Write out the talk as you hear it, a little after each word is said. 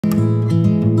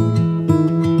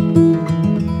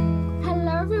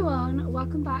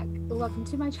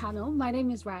to my channel. My name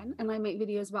is Ren and I make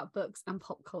videos about books and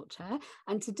pop culture.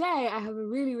 And today I have a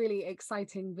really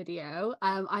exciting video.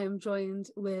 I am joined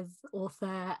with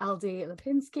author LD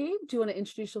Lapinski. Do you want to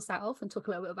introduce yourself and talk a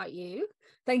little bit about you?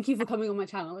 Thank you for coming on my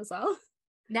channel as well.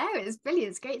 No, it was brilliant.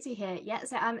 It's great to hear. Yeah,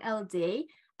 so I'm LD.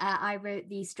 I wrote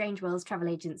the Strange Worlds travel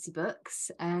agency books,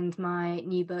 and my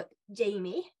new book,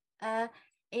 Jamie,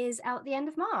 is out the end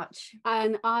of March.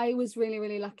 And I was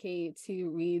really lucky to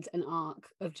read an arc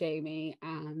of Jamie,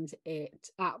 and it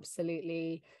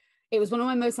was one of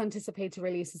my most anticipated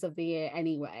releases of the year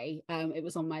anyway. It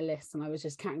was on my list and I was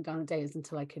just counting down the days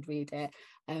until I could read it,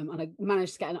 and I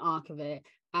managed to get an arc of it,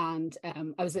 and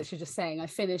I was literally just saying I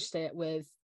finished it with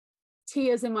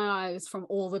tears in my eyes from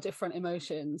all the different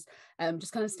emotions,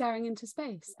 just kind of staring into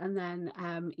space, and then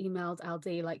emailed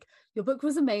LD like, your book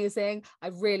was amazing, I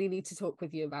really need to talk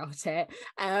with you about it,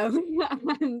 and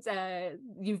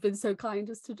you've been so kind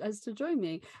as to join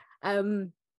me.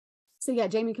 So yeah,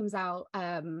 Jamie comes out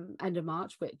end of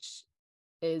March, which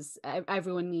is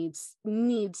everyone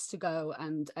needs to go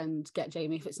and get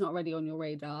Jamie. If it's not already on your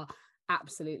radar,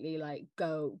 absolutely, like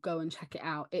go and check it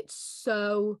out. It's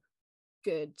so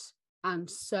good and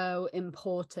so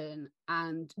important,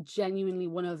 and genuinely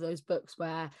one of those books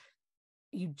where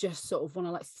you just sort of want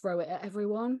to like throw it at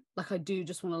everyone. Like I do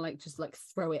just want to just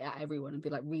throw it at everyone and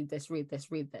be like, read this,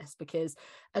 because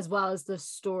as well as the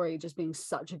story just being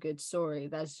such a good story,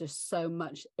 there's just so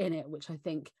much in it which I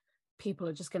think people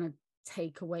are just going to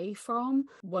take away from.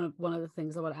 One of the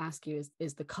things I want to ask you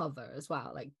is the cover as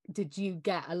well. Like, did you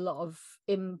get a lot of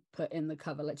input in the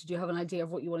cover? Like, did you have an idea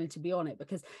of what you wanted to be on it?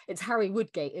 Because it's Harry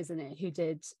Woodgate, isn't it, who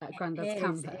did Grandad's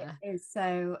Camper? It is.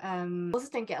 So also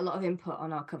don't get a lot of input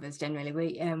on our covers generally.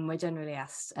 We're generally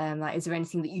asked like, is there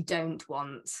anything that you don't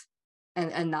want?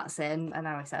 And that's it. And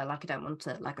I always say, like, I don't want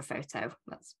it like a photo.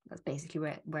 That's basically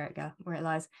where it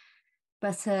lies.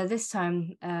 But this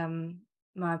time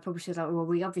my publisher's like, well,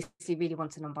 we obviously really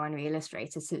want a non-binary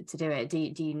illustrator to do it. Do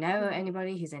you know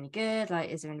anybody who's any good? Like,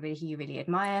 is there anybody who you really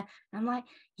admire? And I'm like,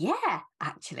 yeah,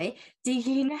 actually. Do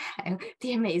you know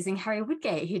the amazing Harry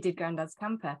Woodgate who did Grandad's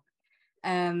Camper?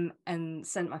 And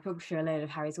sent my publisher a load of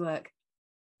Harry's work.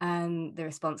 And the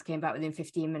response came back within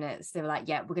 15 minutes. They were like,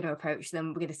 yeah, we're going to approach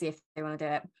them. We're going to see if they want to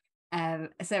do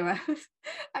it. So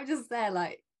I'm just there,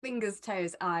 like, fingers,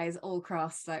 toes, eyes, all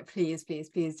crossed, like, please do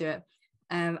it.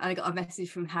 And I got a message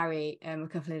from Harry a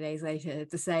couple of days later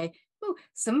to say, oh,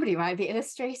 somebody might be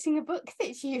illustrating a book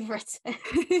that you've written.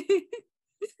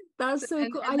 That's so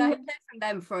cool. I heard from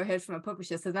them before I heard from a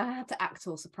publisher, so then I had to act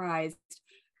all surprised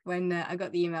when I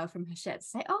got the email from Hachette to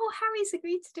say, oh, Harry's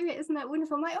agreed to do it, isn't that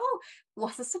wonderful? I'm like, oh,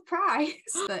 what a surprise.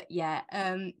 But yeah,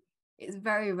 it's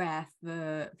very rare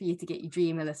for you to get your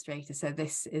dream illustrator, so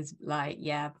this is like,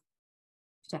 yeah,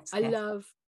 chef's kiss.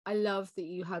 I love that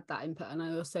you had that input, and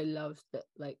I also love that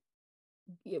like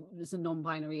it was a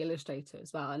non-binary illustrator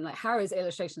as well, and like Harry's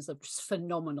illustrations are just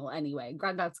phenomenal anyway.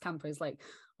 Grandad's Camper is like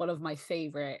one of my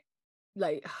favorite.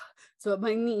 Like, so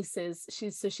my niece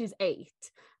she's 8,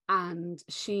 and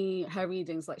her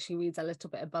readings, like, she reads a little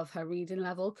bit above her reading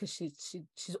level because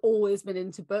she's always been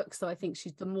into books, so I think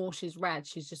the more she's read,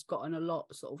 she's just gotten a lot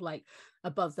sort of like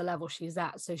above the level she's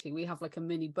at. So we have like a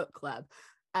mini book club.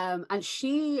 And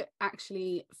she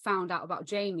actually found out about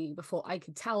Jamie before I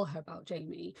could tell her about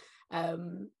Jamie,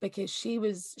 because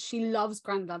she loves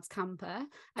Grandad's Camper,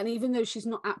 and even though she's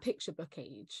not at picture book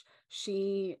age,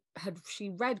 she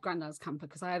read Grandad's Camper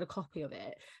because I had a copy of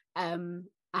it,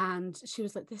 and she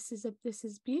was like, this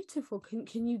is beautiful,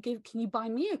 can you buy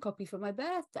me a copy for my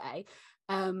birthday?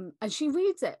 And she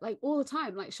reads it like all the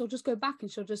time, like she'll just go back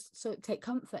and she'll just take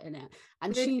comfort in it.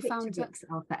 And she found books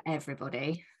are for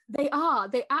everybody. They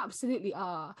absolutely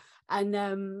are.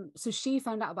 And so she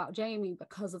found out about Jamie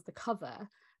because of the cover,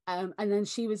 and then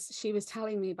she was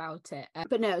telling me about it.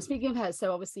 But no, speaking of her,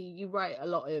 so obviously you write a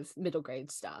lot of middle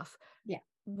grade stuff,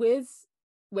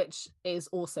 which is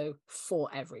also for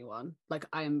everyone. Like,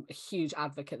 I am a huge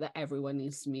advocate that everyone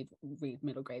needs to read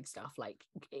middle grade stuff. Like,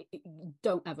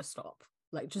 don't ever stop.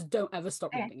 Like, just don't ever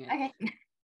stop reading it.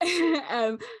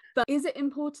 Okay. But is it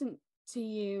important to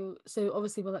you, so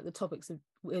obviously we're like the topics of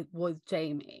with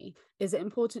Jamie, is it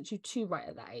important to you to write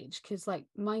at that age? Because like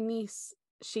my niece,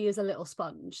 she is a little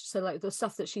sponge, so like the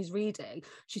stuff that she's reading,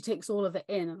 she takes all of it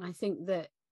in, and I think that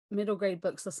middle grade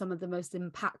books are some of the most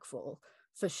impactful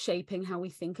for shaping how we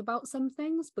think about some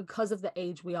things because of the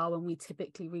age we are when we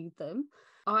typically read them.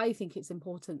 I think it's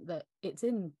important that it's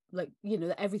in, like, you know,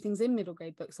 that everything's in middle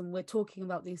grade books, and we're talking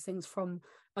about these things from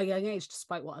a young age,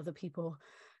 despite what other people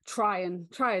try and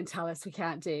tell us we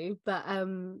can't do. But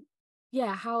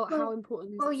yeah, how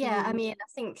important is Well, it for yeah, I you? mean,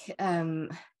 I think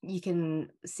you can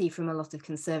see from a lot of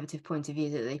conservative point of view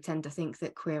that they tend to think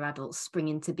that queer adults spring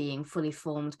into being fully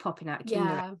formed, popping out of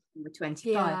kindergarten Yeah, when we're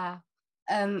 25,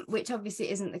 yeah, which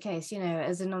obviously isn't the case. You know,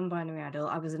 as a non-binary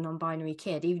adult, I was a non-binary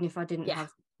kid, even if I didn't yeah,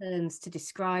 have terms to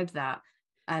describe that,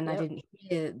 and I yep, didn't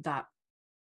hear that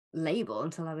label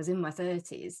until I was in my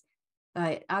 30s.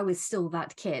 Like, I was still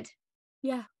that kid.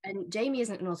 yeah, And Jamie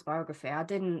isn't an autobiography.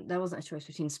 There wasn't a choice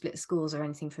between split schools or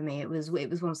anything for me. It was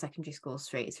one secondary school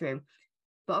straight through.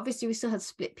 But obviously we still had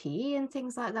split PE and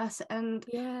things like that.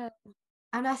 yeah,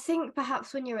 And I think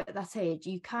perhaps when you're at that age,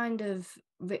 you kind of,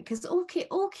 because all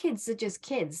kids are just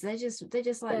kids. They're just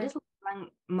like yeah, little blank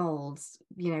molds,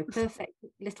 perfect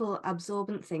little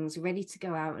absorbent things ready to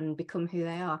go out and become who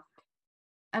they are.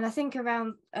 And I think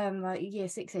around like year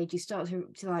 6 age, you start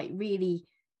to like really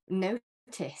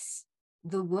notice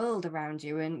the world around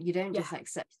you, and you don't yeah, just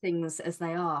accept things as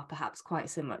they are perhaps quite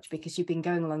so much, because you've been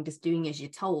going along just doing as you're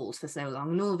told for so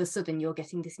long, and all of a sudden you're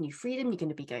getting this new freedom. You're going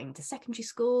to be going to secondary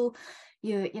school,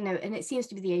 and it seems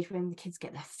to be the age when the kids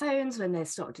get their phones, when they're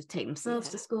starting to take themselves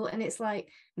yeah, to school, and it's like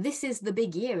this is the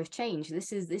big year of change.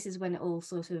 This is when it all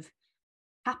sort of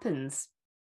happens.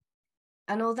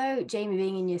 And although Jamie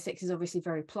being in year 6 is obviously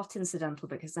very plot incidental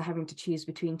because they're having to choose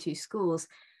between two schools,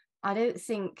 I don't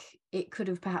think it could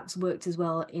have perhaps worked as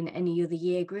well in any other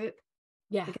year group,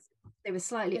 yeah, because if they were I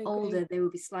slightly agree. older, they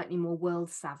would be slightly more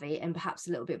world savvy and perhaps a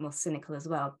little bit more cynical as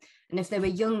well. And if they were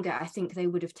younger, I think they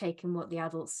would have taken what the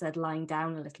adults said lying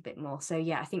down a little bit more. So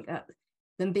yeah, I think that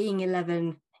them being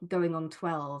 11 going on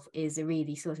 12 is a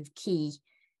really sort of key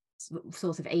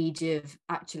sort of age of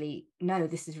actually, no,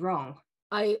 this is wrong.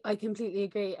 I completely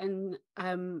agree. And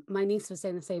my niece was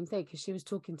saying the same thing because she was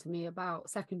talking to me about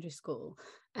secondary school.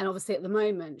 And obviously at the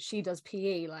moment she does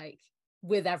PE like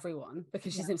with everyone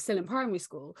because Yeah. still in primary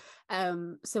school.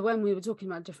 So when we were talking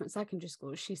about different secondary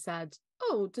schools, she said,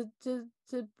 "Oh, do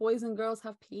boys and girls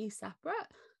have PE separate?"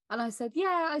 And I said,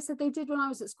 "Yeah." I said they did when I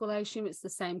was at school. I assume it's the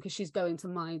same because she's going to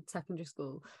my secondary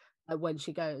school when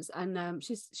she goes. And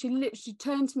she literally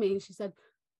turned to me and she said,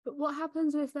 "But what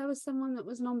happens if there was someone that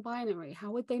was non-binary?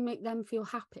 How would they make them feel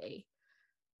happy?"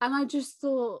 And I just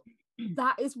thought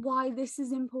that is why this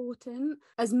is important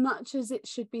as much as it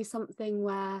should be something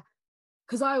where,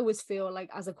 because I always feel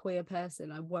like as a queer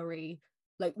person, I worry,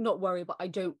 like not worry, but I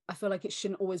feel like it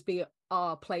shouldn't always be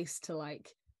our place to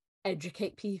like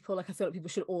educate people. Like I feel like people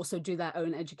should also do their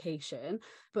own education,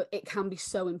 but it can be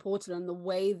so important. And the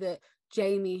way that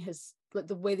Jamie has, like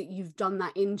the way that you've done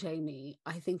that in Jamie,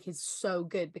 I think is so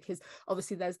good, because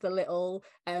obviously there's the little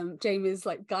Jamie's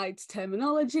like guide to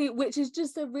terminology, which is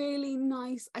just a really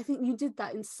nice, I think you did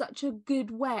that in such a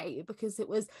good way, because it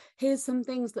was, here's some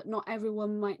things that not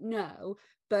everyone might know,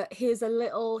 but here's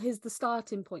the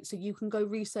starting point so you can go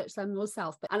research them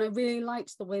yourself. And I really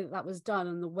liked the way that that was done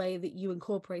and the way that you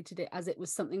incorporated it as it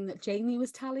was something that Jamie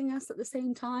was telling us at the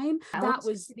same time. I That want it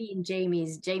was, to be in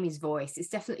Jamie's voice. It's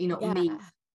definitely not yeah, me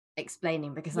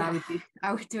explaining, because I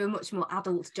yeah, would do a much more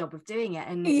adult job of doing it.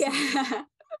 And it's like, yeah,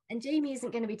 and Jamie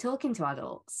isn't going to be talking to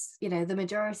adults. The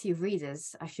majority of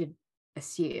readers, I should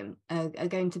assume, are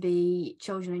going to be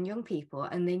children and young people,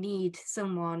 and they need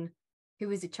someone who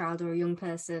is a child or a young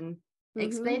person mm-hmm.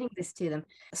 explaining this to them.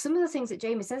 Some of the things that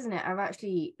Jamie says in it are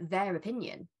actually their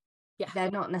opinion. Yeah,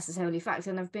 They're not necessarily facts,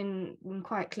 and I've been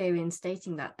quite clear in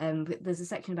stating that. But there's a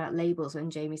section about labels when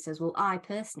Jamie says, well, I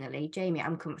personally, Jamie,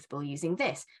 I'm comfortable using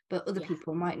this, but other yeah,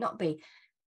 people might not be,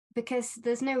 because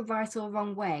there's no right or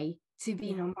wrong way to be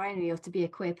yeah. non-binary or to be a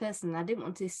queer person. I didn't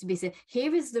want this to be said,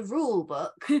 here is the rule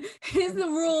book Here's and the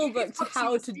rule here's book to what you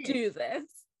how must to do. do this.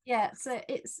 Yeah, so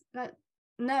it's like,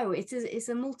 no, it's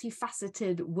a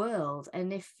multifaceted world,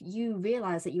 and if you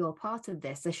realize that you're part of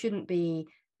this, there shouldn't be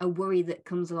a worry that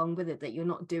comes along with it that you're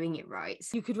not doing it right.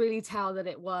 You could really tell that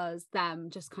it was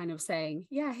them just kind of saying,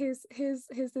 yeah, here's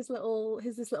this little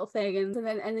thing, and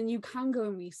then you can go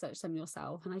and research them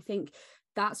yourself. And I think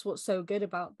that's what's so good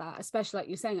about that, especially like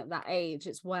you're saying at that age.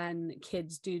 It's when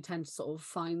kids do tend to sort of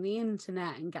find the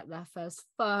internet and get their first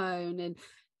phone, and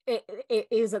it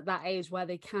is at that age where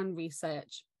they can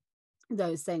research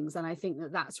those things. And I think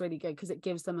that that's really good because it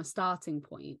gives them a starting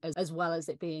point, as well as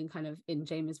it being kind of in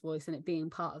Jamie's voice and it being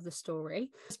part of the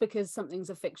story. Just because something's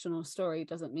a fictional story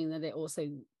doesn't mean that it also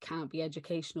can't be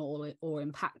educational or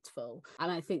impactful.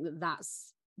 And I think that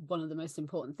that's one of the most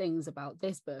important things about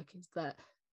this book, is that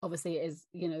obviously it is,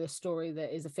 a story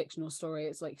that is a fictional story.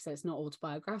 It's like you said, it's not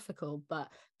autobiographical, but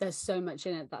there's so much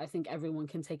in it that I think everyone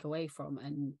can take away from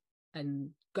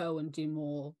and go and do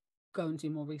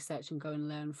more research and go and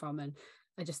learn from. And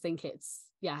just think it's,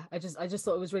 yeah, I just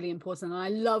thought it was really important, and I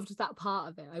loved that part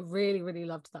of it. I really, really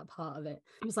loved that part of it.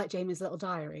 It was like Jamie's little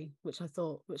diary, which I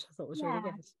thought was really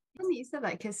good. Funny you said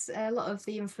that, because a lot of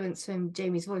the influence from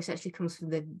Jamie's voice actually comes from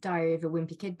the Diary of a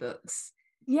Wimpy Kid books.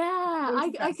 Yeah,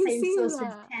 I can see sort that.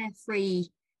 of carefree,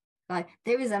 like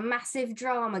there is a massive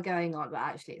drama going on, but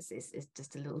actually it's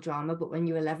just a little drama. But when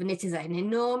you're 11, it is an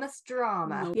enormous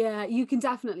drama. Yeah, you can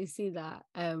definitely see that.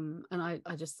 And I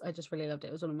just really loved it.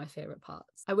 It was one of my favorite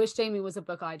parts. I wish Jamie was a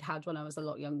book I'd had when I was a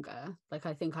lot younger. Like,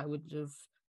 I think I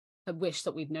wished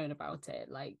that we'd known about it.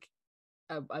 Like,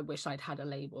 I wish I'd had a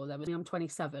label. I'm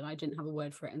 27. I didn't have a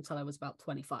word for it until I was about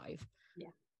 25. Yeah.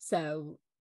 So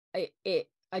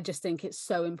I just think it's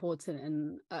so important,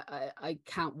 and I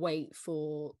can't wait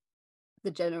for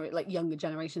the younger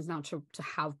generations now to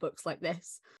have books like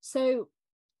this. So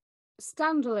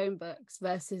standalone books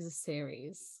versus a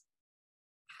series,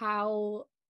 how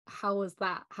was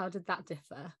that? How did that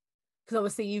differ? Because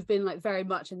obviously you've been like very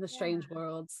much in the Strange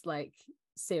Worlds like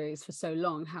series for so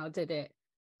long. How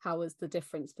was the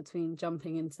difference between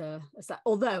jumping into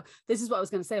although this is what I was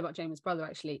going to say about Jamie's brother,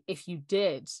 actually. If you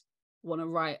did want to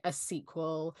write a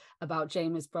sequel about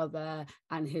Jamie's brother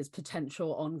and his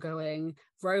potential ongoing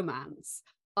romance,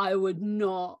 I would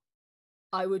not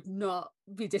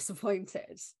be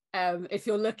disappointed. If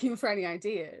you're looking for any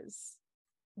ideas,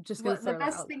 just going to throw the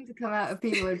best thing to come out of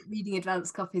people reading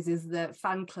advanced copies is the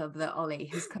fan club that Ollie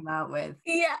has come out with.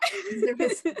 Yeah.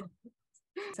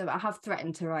 So I have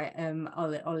threatened to write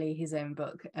Ollie his own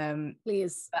book.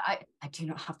 Please. But I do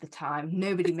not have the time.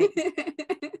 Nobody makes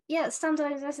Yeah,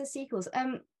 standalone versus sequels.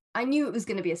 I knew it was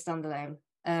going to be a standalone.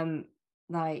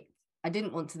 Like, I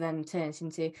didn't want to then turn it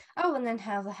into, and then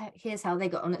here's how they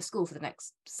got on at school for the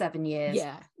next 7 years.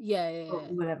 Yeah. Or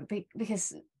whatever,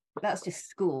 because that's just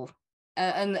school.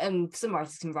 And some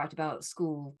writers can write about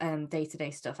school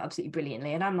day-to-day stuff absolutely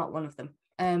brilliantly, and I'm not one of them.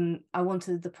 I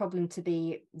wanted the problem to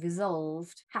be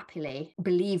resolved happily,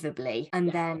 believably,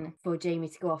 and then for Jamie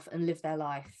to go off and live their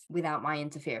life without my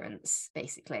interference,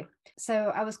 basically.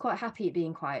 So I was quite happy it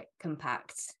being quite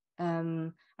compact.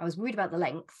 I was worried about the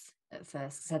length at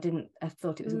first, because I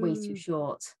thought it was way too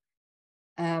short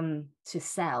to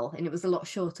sell, and it was a lot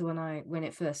shorter when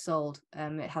it first sold.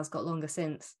 It has got longer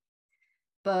since,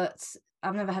 but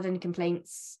I've never had any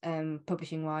complaints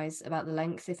publishing wise about the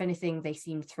length. If anything, they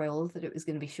seemed thrilled that it was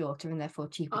going to be shorter and therefore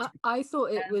cheaper. I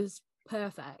thought it was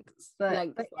perfect,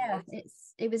 but yeah,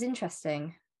 it was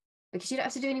interesting, because you don't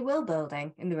have to do any world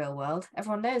building in the real world.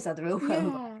 Everyone knows how the real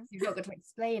world works. You've not got to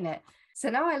explain it. So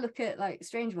now I look at like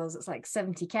Strange Worlds, it's like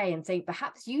 70k, and think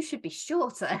perhaps you should be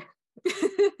shorter.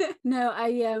 No, I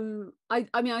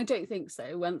mean, I don't think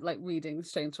so. When like reading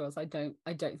Strange Worlds, I don't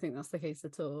think that's the case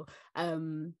at all.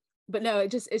 But no,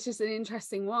 it's just an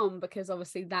interesting one, because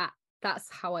obviously that's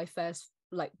how I first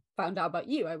like found out about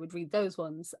you. I would read those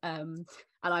ones, and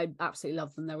I absolutely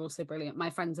love them. They're also brilliant. My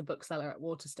friend's a bookseller at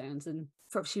Waterstones, and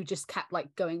she just kept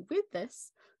like going, read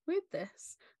this,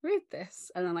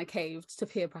 and then I caved to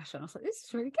peer pressure, and I was like, this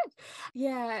is really good.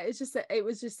 Yeah, it's just that it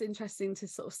was just interesting to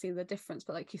sort of see the difference.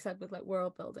 But like you said, with like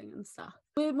world building and stuff,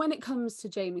 when it comes to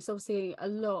Jamie, so obviously a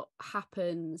lot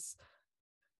happens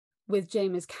with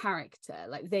Jamie's character.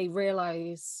 Like, they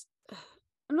realize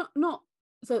not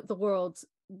that the world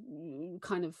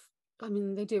kind of, I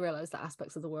mean, they do realize that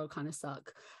aspects of the world kind of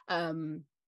suck,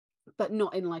 but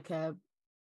not in like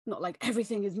not like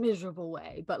everything is miserable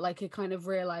way, but like a kind of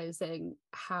realizing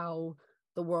how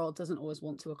the world doesn't always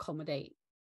want to accommodate.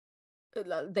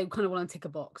 They kind of want to tick a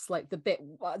box. Like the bit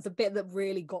that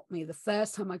really got me the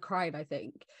first time I cried, I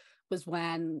think, was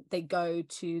when they go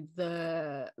to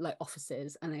the like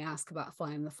offices and they ask about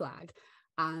flying the flag,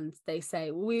 and they say,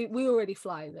 we already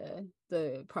fly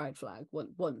the pride flag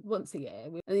once a year,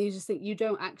 and you just think, you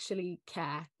don't actually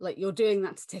care. Like, you're doing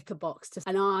that to tick a box.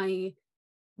 And I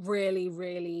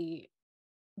really,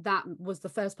 that was the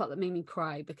first part that made me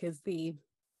cry, because the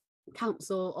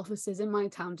council offices in my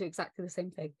town do exactly the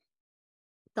same thing.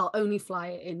 They'll only fly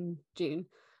it in June,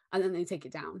 and then they take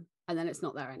it down, and then it's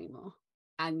not there anymore.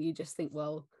 And you just think,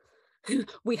 well,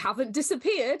 we haven't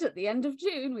disappeared at the end of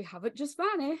June, we haven't just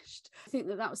vanished. I think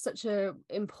that was such a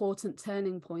important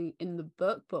turning point in the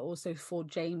book, but also for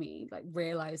Jamie, like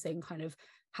realizing kind of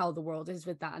how the world is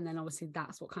with that. And then obviously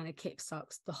that's what kind of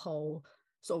kickstarts the whole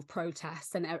sort of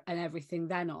protest and everything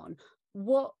then on.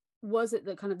 What was it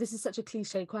that kind of, this is such a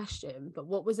cliche question, but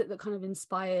what was it that kind of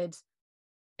inspired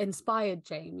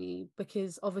Jamie?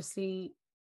 Because obviously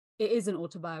it isn't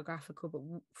autobiographical, but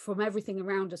from everything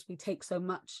around us we take so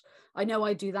much. I know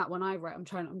I do that when I write. I'm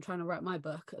trying to write my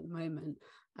book at the moment,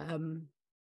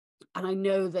 And I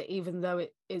know that even though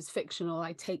it is fictional,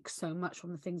 I take so much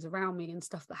from the things around me and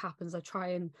stuff that happens. I try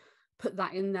and put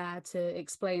that in there to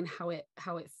explain how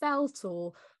it felt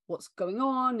or what's going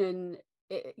on. And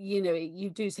it, you know, you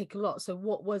do take a lot. So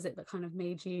what was it that kind of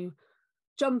made you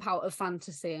jump out of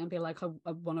fantasy and be like,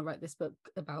 I want to write this book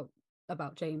about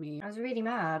Jamie? I was really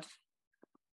mad.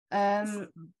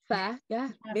 Fair, yeah.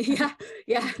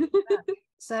 Yeah.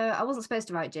 So I wasn't supposed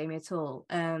to write Jamie at all.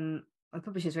 My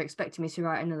publishers were expecting me to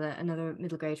write another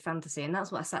middle grade fantasy, and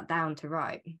that's what I sat down to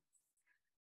write.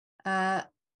 But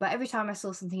every time I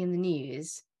saw something in the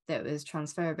news that was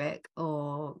transphobic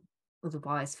or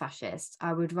otherwise fascist,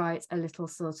 I would write a little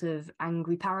sort of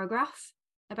angry paragraph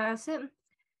about it,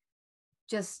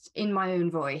 just in my own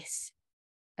voice,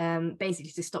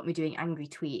 basically to stop me doing angry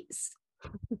tweets.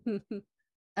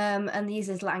 And these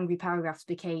little angry paragraphs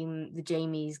became the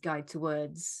Jamie's Guide to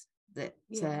Words that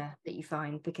you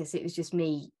find, because it was just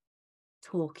me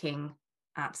talking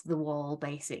at the wall,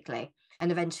 basically.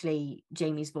 And eventually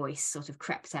Jamie's voice sort of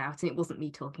crept out, and it wasn't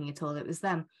me talking at all, it was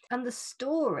them. And the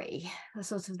story, the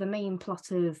sort of the main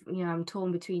plot of, you know, I'm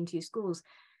torn between two schools,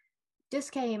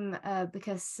 just came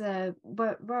because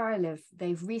where I live,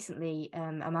 they've recently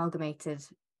amalgamated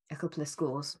a couple of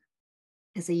schools,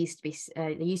 because they used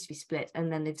to be split,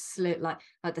 and then they've like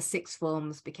the sixth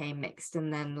forms became mixed,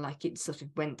 and then like it sort of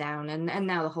went down, and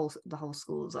now the whole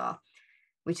schools are,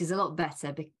 which is a lot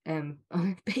better on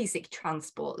a basic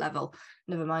transport level,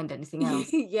 never mind anything else.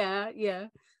 yeah And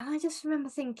I just remember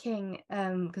thinking,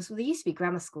 because there used to be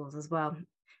grammar schools as well,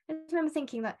 I just remember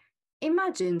thinking that,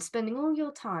 imagine spending all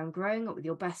your time growing up with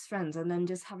your best friends and then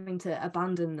just having to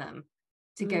abandon them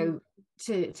to go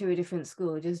to a different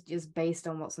school just based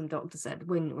on what some doctor said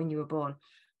when you were born.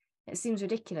 It seems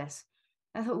ridiculous.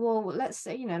 I thought, well, let's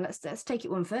take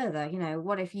it one further. You know,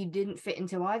 what if you didn't fit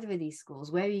into either of these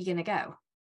schools? Where are you going to go?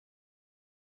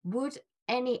 Would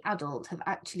any adult have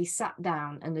actually sat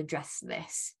down and addressed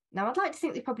this? Now, I'd like to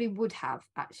think they probably would have,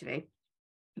 actually.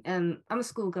 I'm a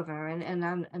school governor,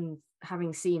 and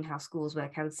having seen how schools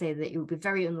work, I would say that it would be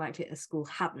very unlikely that a school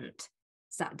hadn't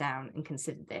sat down and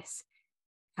considered this.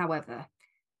 However,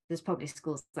 there's probably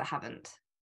schools that haven't.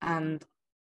 And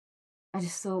I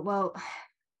just thought, well,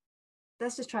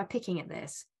 let's just try picking at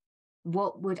this.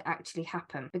 What would actually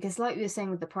happen? Because like we were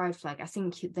saying with the pride flag, I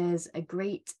think there's a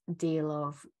great deal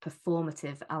of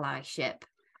performative allyship.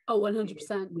 Oh,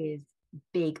 100%. With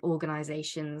big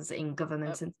organisations in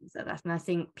government and things like that. And I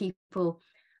think people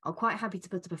are quite happy to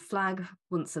put up a flag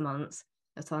once a month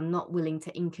that are not willing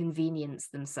to inconvenience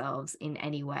themselves in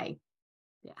any way.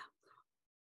 Yeah.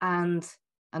 And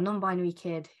a non-binary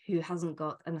kid who hasn't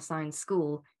got an assigned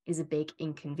school is a big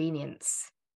inconvenience.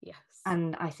 Yes.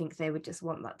 And I think they would just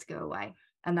want that to go away.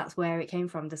 And that's where it came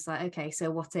from. Just like, okay,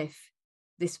 so what if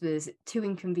this was too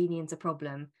inconvenient a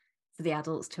problem for the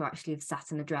adults to actually have sat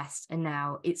and addressed, and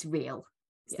now it's real.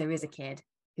 So there is a kid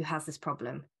who has this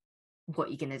problem. What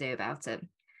are you going to do about it?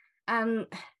 And,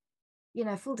 you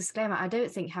know, full disclaimer, I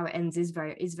don't think how it ends is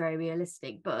very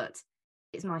realistic, but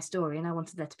it's my story and I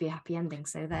wanted there to be a happy ending,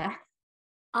 so there.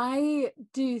 I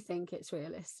do think it's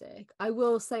realistic. I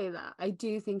will say that. I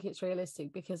do think it's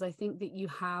realistic, because I think that you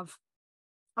have,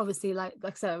 obviously, like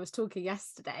I said, I was talking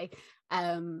yesterday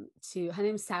to, her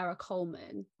name's Sarah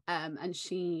Coleman, and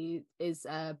she is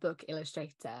a book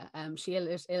illustrator. She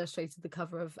illustrated the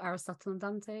cover of Aristotle and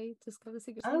Dante Discover the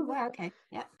Secrets. Oh, wow, okay,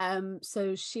 yeah.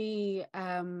 So she,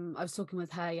 I was talking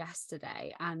with her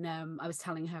yesterday, and I was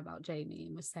telling her about Jamie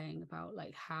and was saying about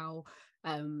like how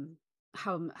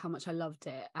much I loved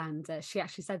it, and she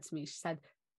actually said to me, she said,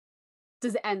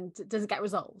 does it get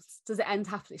resolved, does it end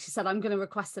happily? She said, I'm going to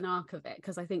request an arc of it,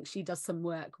 because I think she does some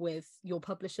work with your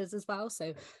publishers as well,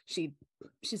 so she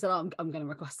said, oh, I'm going to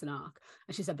request an arc.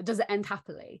 And she said, but does it end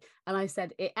happily? And I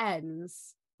said, it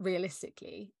ends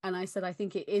realistically. And I said, I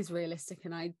think it is realistic.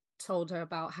 And I told her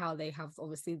about how they have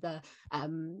obviously the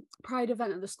pride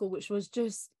event at the school, which was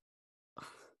just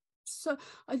so,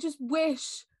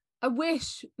 I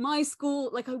wish my school,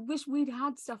 like, I wish we'd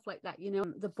had stuff like that, you know,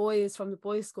 the boys from the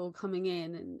boys' school coming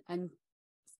in and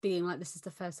being like, this is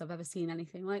the first I've ever seen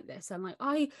anything like this. And like,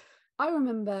 I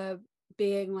remember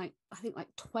being like, I think like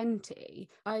 20,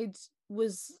 I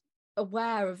was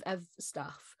aware of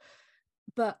stuff,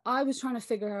 but I was trying to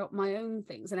figure out my own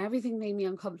things, and everything made me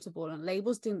uncomfortable, and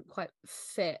labels didn't quite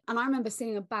fit. And I remember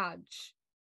seeing a badge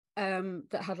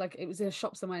that had, like, it was in a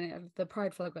shop somewhere, and the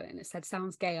pride flag on it, and it said,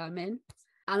 sounds gay, I'm in.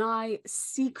 And I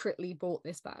secretly bought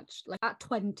this badge. Like at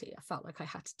 20, I felt like I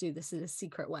had to do this in a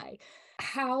secret way.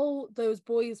 How those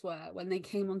boys were when they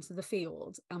came onto the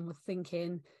field and were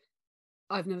thinking,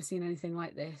 I've never seen anything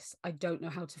like this, I don't know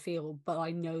how to feel, but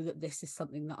I know that this is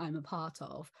something that I'm a part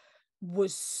of,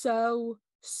 was so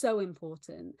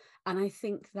important. And I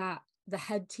think that the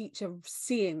head teacher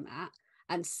seeing that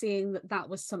and seeing that that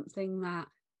was something that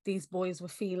these boys were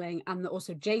feeling, and that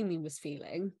also Jamie was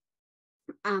feeling,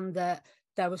 and that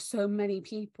there were so many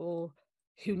people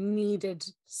who needed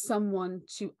someone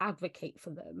to advocate for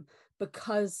them,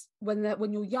 because when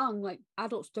you're young, like,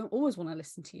 adults don't always want to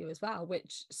listen to you as well,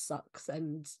 which sucks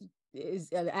and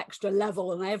is an extra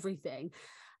level and everything.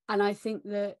 And I think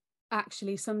that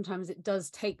actually sometimes it does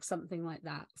take something like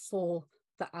that for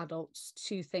the adults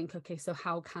to think, okay, so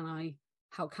how can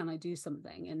I do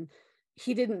something? And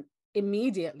he didn't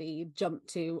immediately jump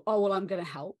to, oh well, I'm going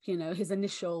to help. You know, his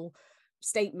initial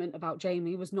statement about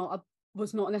Jamie was not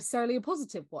necessarily a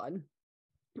positive one.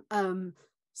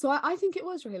 So I think it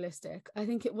was realistic. I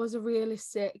think it was a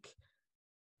realistic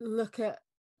look at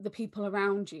the people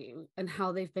around you and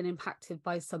how they've been impacted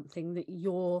by something that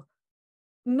you're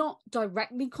not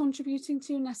directly contributing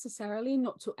to necessarily,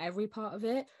 not to every part of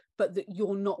it, but that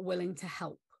you're not willing to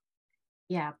help.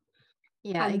 Yeah.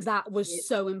 And that was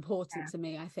so important to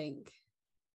me, I think.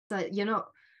 So you're not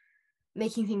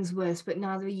making things worse, but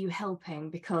neither are you helping,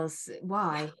 because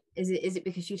why? Is it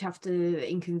because you'd have to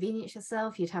inconvenience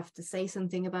yourself? You'd have to say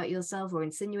something about yourself or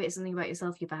insinuate something about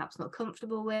yourself you're perhaps not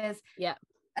comfortable with? Yeah.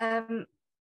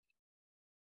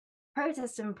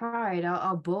 Protest and pride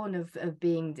are born of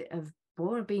being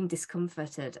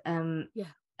discomforted. And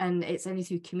it's only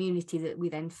through community that we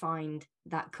then find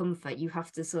that comfort. You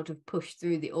have to sort of push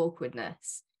through the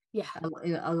awkwardness, in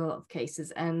a lot of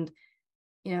cases. And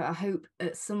you know, I hope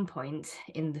at some point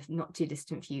in the not too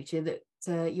distant future that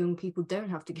young people don't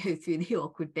have to go through the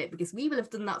awkward bit, because we will have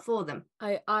done that for them.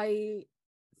 I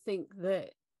think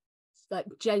that, like,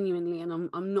 genuinely, and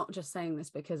I'm not just saying this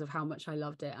because of how much I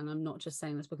loved it, and I'm not just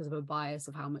saying this because of a bias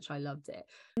of how much I loved it.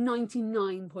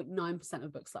 99.9%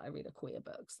 of books that I read are queer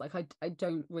books. Like, I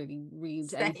don't really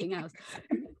read anything else.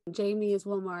 Jamie is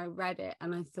one where I read it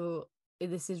and I thought,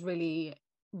 this is really,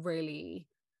 really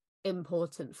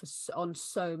important on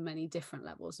so many different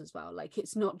levels as well. Like,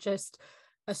 it's not just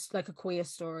a queer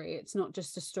story, it's not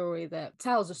just a story that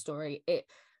tells a story, it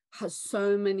has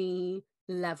so many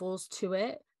levels to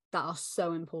it that are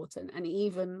so important. And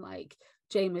even like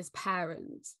Jamie's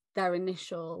parents, their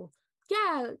initial,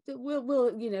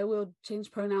 we'll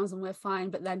change pronouns and we're fine,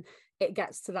 but then it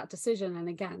gets to that decision, and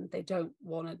again, they don't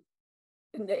want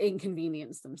to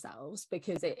inconvenience themselves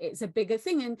because it's a bigger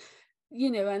thing. And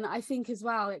and I think as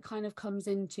well, it kind of comes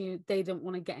into, they don't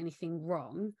want to get anything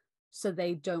wrong, so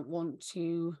they don't want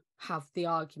to have the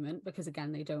argument, because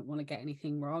again, they don't want to get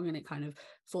anything wrong, and it kind of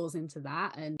falls into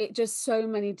that. And it just, so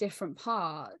many different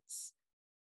parts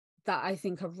that I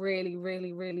think are really,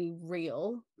 really, really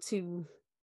real to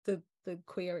the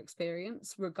queer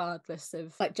experience, regardless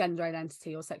of like gender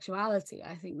identity or sexuality.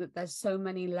 I think that there's so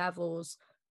many levels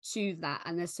to that,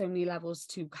 and there's so many levels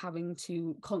to having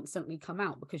to constantly come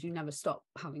out, because you never stop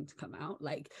having to come out.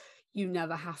 Like, you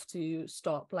never have to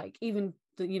stop, like even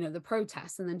the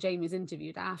protests, and then Jamie's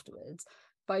interviewed afterwards.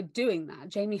 By doing that,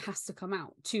 Jamie has to come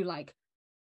out to like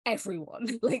everyone,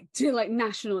 like to like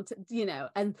national,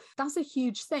 and that's a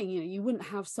huge thing. You wouldn't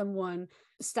have someone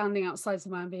standing outside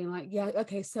somewhere and being like, yeah,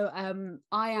 okay, so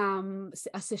I am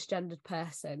a cisgendered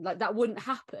person. Like, that wouldn't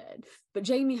happen. But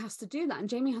Jamie has to do that, and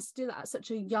Jamie has to do that at such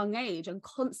a young age, and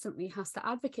constantly has to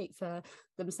advocate for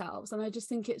themselves. And I just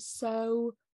think it's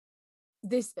so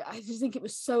I just think it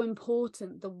was so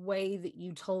important the way that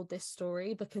you told this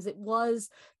story, because it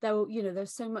was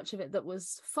there's so much of it that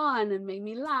was fun and made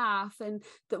me laugh, and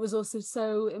that was also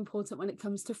so important when it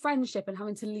comes to friendship and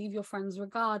having to leave your friends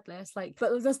regardless. Like, but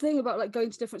there's the thing about like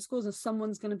going to different schools and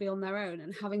someone's going to be on their own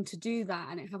and having to do that,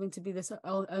 and it having to be this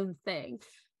own thing.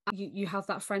 You have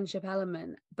that friendship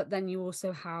element, but then you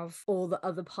also have all the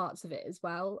other parts of it as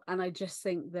well. And I just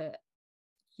think that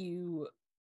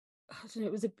I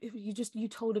don't know, you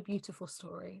told a beautiful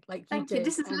story. Like, thank you.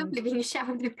 This is lovely being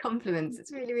showered with compliments.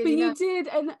 It's really, really but nice. You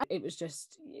did, and it was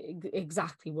just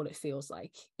exactly what it feels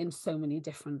like in so many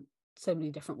different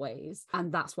ways,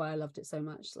 and that's why I loved it so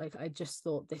much. Like, I just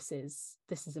thought this is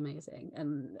amazing,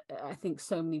 and I think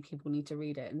so many people need to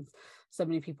read it, and so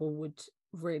many people would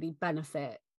really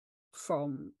benefit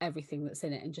from everything that's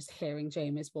in it, and just hearing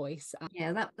Jamie's voice.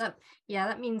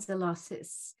 That means a lot.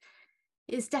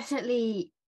 It's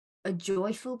definitely a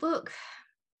joyful book.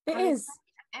 It is.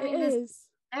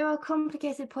 There are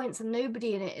complicated points, and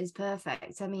nobody in it is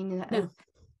perfect. I mean,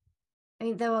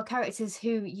 there are characters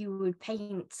who you would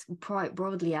paint quite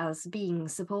broadly as being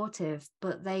supportive,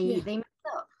 but they mess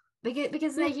up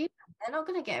because they're human. They're not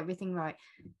going to get everything right,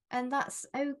 and that's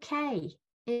okay.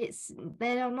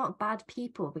 They are not bad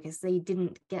people because they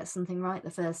didn't get something right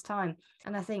the first time.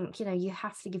 And I think, you know, you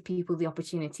have to give people the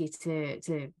opportunity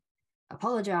to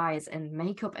apologize and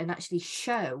make up and actually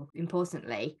show,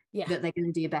 importantly, that they're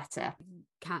going to do better.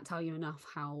 Can't tell you enough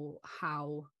how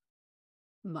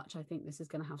much I think this is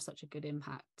going to have such a good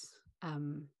impact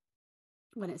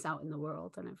when it's out in the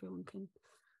world and everyone can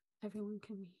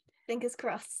read. Fingers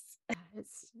crossed.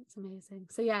 It's amazing.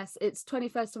 So yes, it's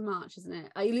 21st of March, isn't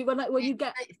it? Are you when you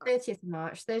get 30th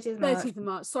of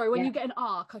March. Sorry, when you get an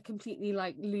arc, I completely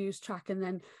like lose track, and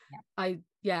then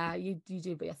you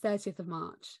do. But 30th of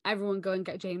March, everyone go and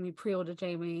get Jamie, pre-order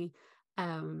Jamie.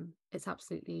 It's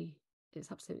absolutely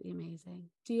amazing.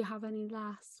 Do you have any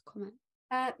last comment?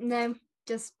 No,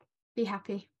 just be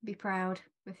happy, be proud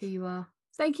of who you are.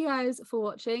 Thank you guys for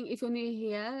watching. If you're new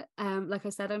here, like I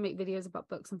said, I make videos about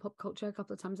books and pop culture a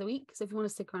couple of times a week. So if you want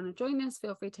to stick around and join us,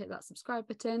 feel free to hit that subscribe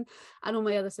button. And all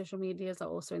my other social medias are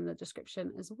also in the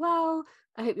description as well.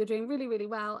 I hope you're doing really, really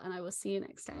well, and I will see you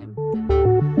next time.